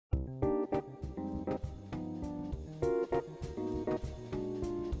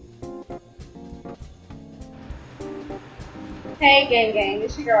Hey gang gang,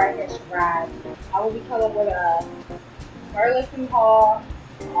 this your girl right here, Shabbat. I will be coming with a Burlington haul,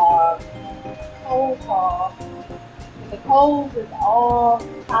 Kohls haul. And the Kohls is all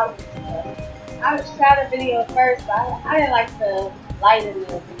college stuff. I shot a video first, but I didn't like the light in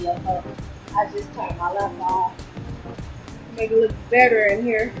the video, so I just turned my left on. Make it look better in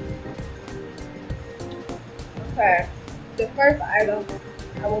here. Okay, the first item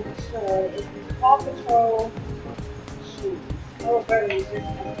I will be showing is the Paw Patrol shoes. Oh, brother is just in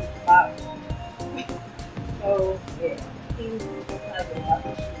the box. So, yeah, he's excited about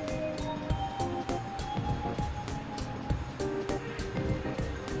the shoes.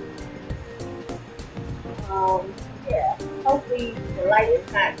 Yeah, hopefully the light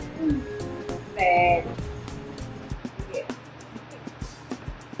is not too bad. Yeah,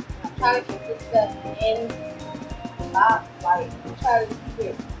 I'm trying to keep this stuff in the box, like, I'm trying to keep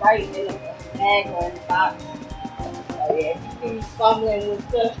it right in the bag or in the box. So, yeah, if you see me fumbling with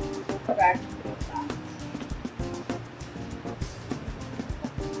stuff, go back to the box.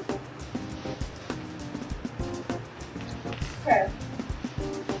 Okay,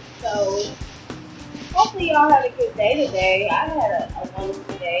 so hopefully y'all had a good day today. I had a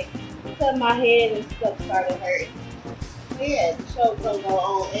wonderful day until my head and stuff started hurting. So yeah, the show gonna go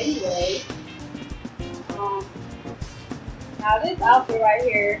on anyway. Now this outfit right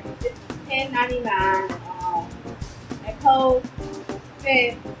here, this is $10.99. At Kohls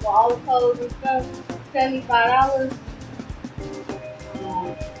spent for all the clothes and stuff $75.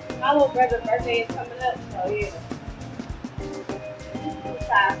 My little brother's birthday is coming up, so yeah. This is a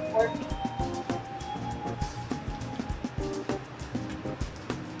size 14.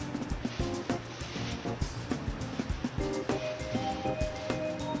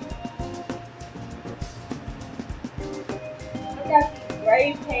 I got these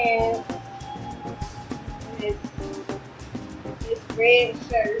gray pants and this red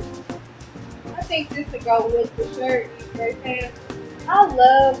shirt. I think this would go with the shirt, these gray pants. I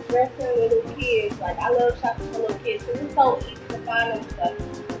love dressing little kids. Like, I love shopping for little kids because it's so easy to find them stuff.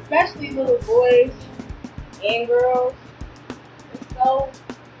 Especially little boys and girls. It's so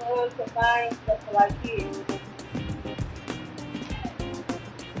fun to find stuff for like kids.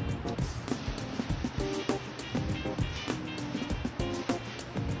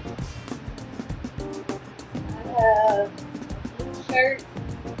 I have a blue shirt.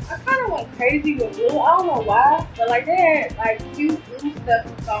 I kind of went crazy with blue. I don't know why, but like they had like cute blue stuff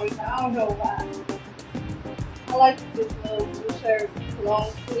for some reason. I don't know why. I like this little blue shirt,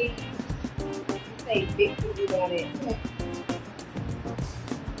 long sleeves. It say big blue on it.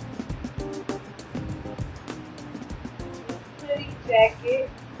 Hoodie jacket,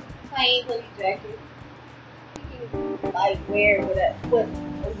 plain hoodie jacket. You can like wear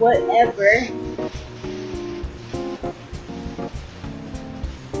whatever.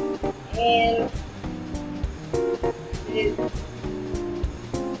 And this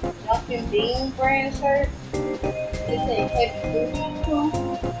Jumping Bean brand shirt. It's a heavy duty too.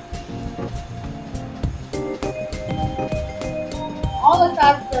 All the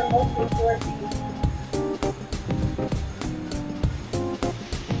sizes are mostly short.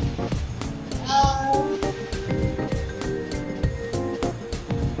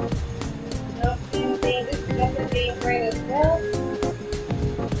 This is Jumping Bean brand as well.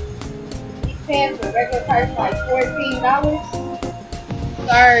 Pants with regular price like $14.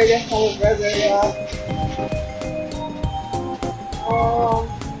 Sorry, that's my brother, y'all.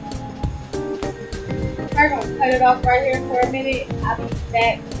 I'm gonna cut it off right here for a minute. I'll be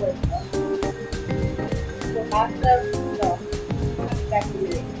back with my stuff. So I'll be back in a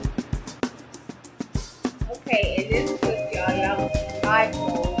minute. Okay, and this is y'all see my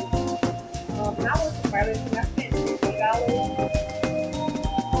clothes. When I was in Burlington, I spent $50.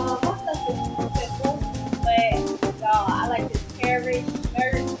 I like this carriage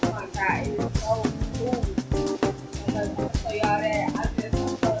shirt. Oh my god, it is so cool. I'm gonna show y'all that. I'm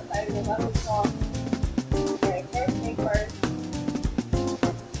so excited about this song. Okay, first thing first,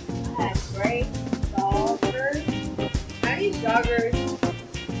 I have gray joggers. Now these joggers,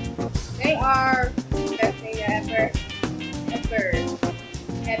 they are the best thing ever have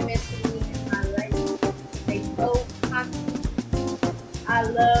been to me in my life. They so comfortable. I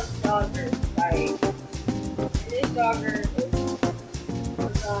love joggers. Like, this jogger was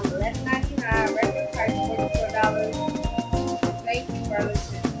 $11.99, regular price $44. Thank you,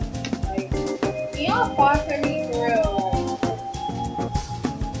 Burlington. Like, can y'all sponsor me for real?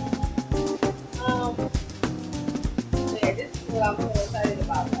 So yeah, this is what I'm so excited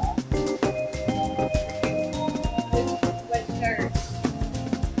about, y'all. This sweatshirt.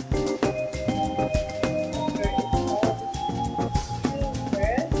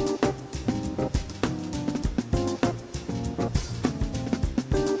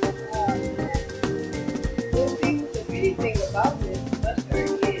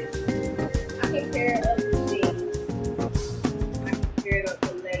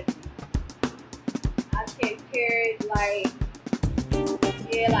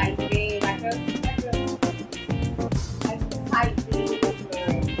 Yeah, like being like a tight jeans or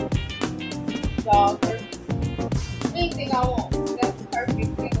jogger. Anything I want. That's the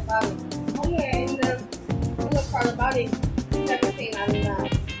perfect thing about it. Oh yeah, and the other part about it,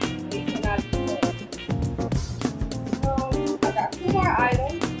 $17.99. You cannot do that. I got 2 more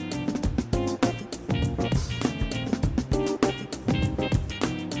items.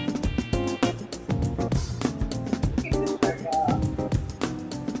 Look at this shirt, y'all.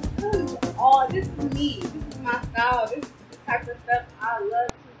 This is me. This is my style. This is the type of stuff I love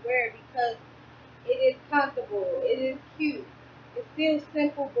to wear because it is comfortable. It is cute. It's still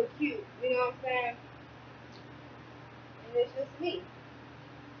simple but cute. You know what I'm saying? And it's just me.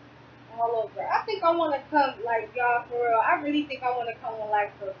 All over. I think I want to come, like, y'all, for real. I really think I want to come on,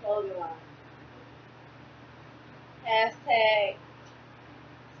 like, the clothing line. Hashtag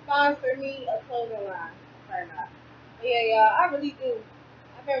sponsor me a clothing line. Or not. But yeah, y'all, I really do.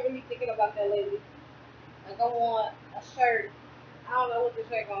 I've been really thinking about that lately. Like, I want a shirt. I don't know what the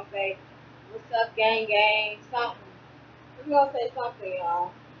shirt gonna say. What's up, gang, gang? Something. It's gonna say something,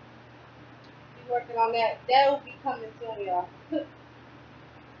 y'all. Be working on that. That will be coming soon, y'all. Okay.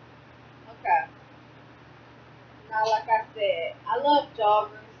 Now, like I said, I love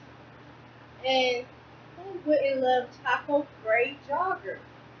joggers. And who wouldn't love Taco Gray joggers?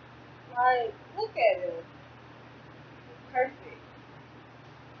 Like, look at it. It's perfect.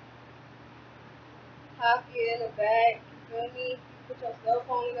 Pocket in the back. You feel me? Put your cell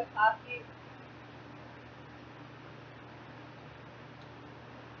phone in the pocket.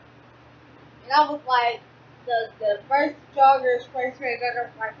 And I was like, the first joggers, first pair of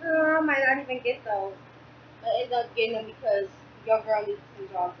joggers, like, oh, I might not even get those. But I ended up getting them because your girl needs some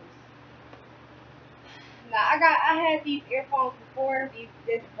joggers. Now I had these earphones before.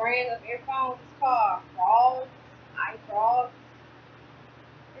 This brand of earphones is called Frogs. iFrogs.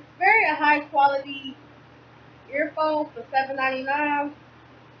 It's very a high quality earphone for $7.99.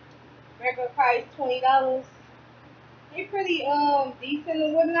 Regular price $20. They pretty decent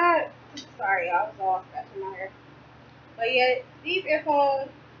and whatnot. Sorry, I was all scratching my hair. But yeah, these earphones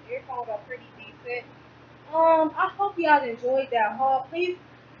are pretty decent. I hope y'all enjoyed that haul. Please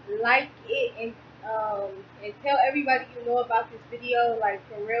like it and tell everybody you know about this video, like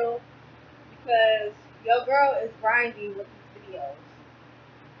for real, because your girl is grinding with these videos.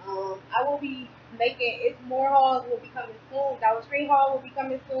 I will be making it's more hauls will be coming soon. Dollar Tree haul will be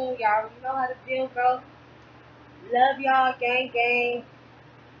coming soon. Y'all already know how the deal go. Love y'all, gang gang.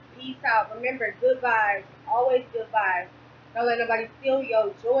 Peace out. Remember, good vibes. Always good vibes. Don't let nobody steal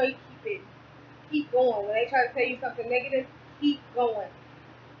your joy. Keep going. When they try to tell you something negative, keep going.